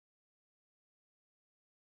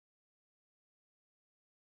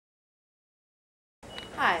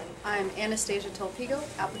Hi, I'm Anastasia Telpigo,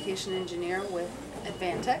 Application Engineer with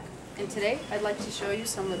Advantech, and today I'd like to show you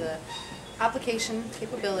some of the application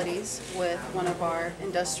capabilities with one of our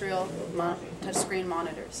industrial touchscreen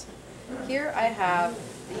monitors. Here I have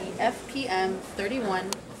the FPM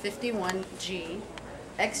 3151G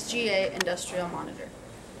XGA industrial monitor.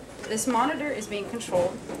 This monitor is being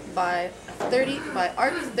controlled by ARC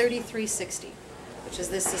 3360, which is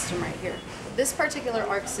this system right here. This particular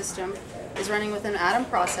ARC system is running with an Atom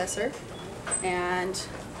processor, and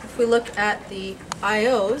if we look at the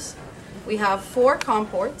IOs, we have 4 COM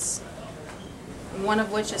ports, one of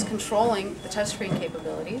which is controlling the touchscreen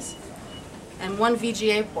capabilities, and 1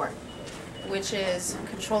 VGA port, which is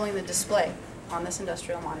controlling the display on this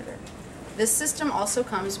industrial monitor. This system also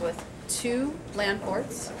comes with 2 LAN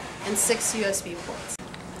ports and 6 USB ports.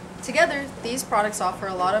 Together, these products offer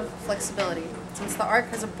a lot of flexibility since the ARC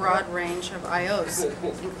has a broad range of IOs,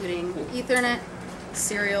 including Ethernet,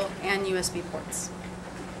 serial, and USB ports.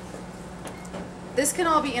 This can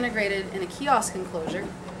all be integrated in a kiosk enclosure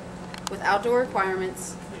with outdoor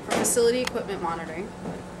requirements for facility equipment monitoring,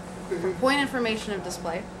 for point information of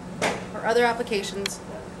display, or other applications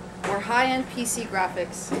where high-end PC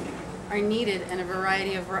graphics are needed and a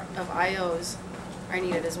variety of IOs are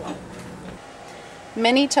needed as well.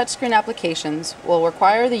 Many touchscreen applications will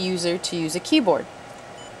require the user to use a keyboard.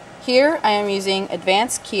 Here I am using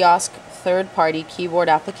Advanced Kiosk third-party keyboard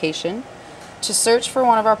application to search for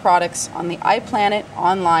one of our products on the iPlanet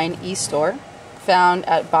online e-store found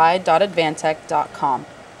at buy.advantech.com.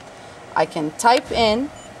 I can type in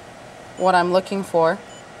what I'm looking for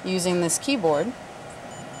using this keyboard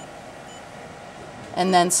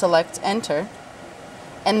and then select enter,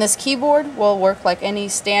 and this keyboard will work like any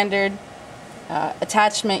standard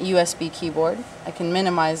attachment USB keyboard. I can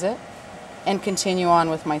minimize it and continue on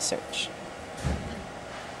with my search.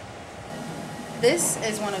 This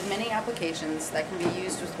is one of many applications that can be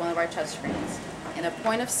used with one of our touchscreens in a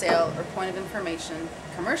point of sale or point of information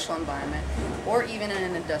commercial environment, or even in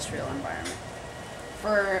an industrial environment.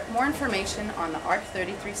 For more information on the ARC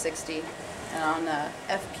 3360 and on the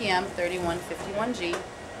FPM 3151G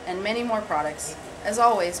and many more products, as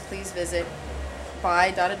always, please visit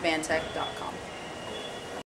buy.advantech.com.